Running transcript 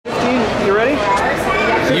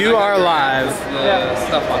You are live.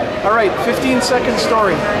 Stuff on it. All right, 15-second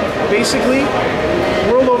story. Basically,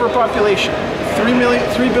 world overpopulation. 3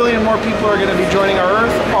 billion more people are going to be joining our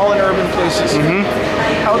Earth, all in urban places.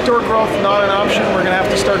 Outdoor growth, not an option. We're going to have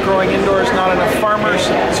to start growing indoors. Not enough farmers,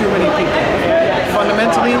 too many people.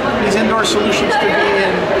 Fundamentally, these indoor solutions could be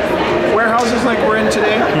in warehouses like we're in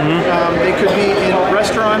today. They could be in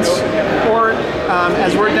restaurants, or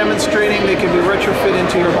as we're demonstrating, they could be retrofit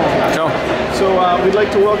into your home. Cool. So we'd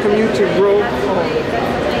like to welcome you to Grow.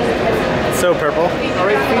 So purple. All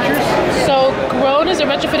right, features? So Grown is a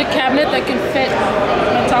retrofitted cabinet that can fit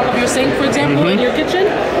on top of your sink, for example, in your kitchen.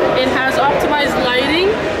 It has optimized lighting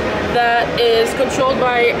that is controlled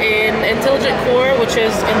by an intelligent core, which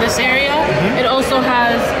is in this area. It also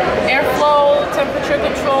has airflow, temperature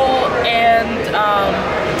control, and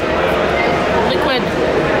liquid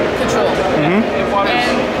control.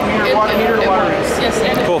 Meter to water. Yes,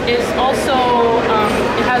 and cool. it is also,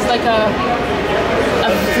 it has like a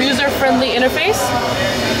user-friendly interface.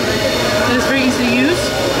 It is very easy to use.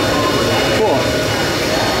 Cool.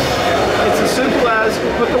 It's as simple as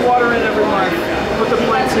put the water in every month, put the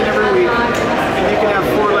plants in every week, and you can have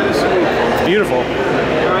 4 lettuce a week. Beautiful.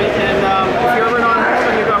 All right, and if you're ever not home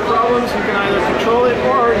and you've got problems, you can either control it,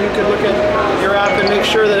 or you can look at your app and make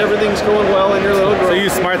sure that everything's going well in your little grow. So you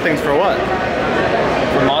use smart things for what?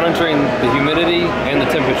 For monitoring the humidity and the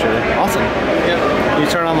temperature. Awesome. Yep. You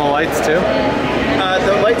turn on the lights too?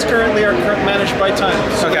 The lights currently are managed by time.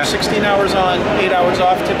 So Okay. they're 16 hours on, 8 hours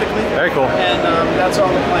off typically. Very cool. And that's all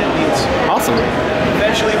the plant needs. Awesome.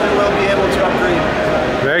 Eventually we will be able to upgrade.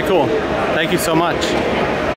 Very cool. Thank you so much.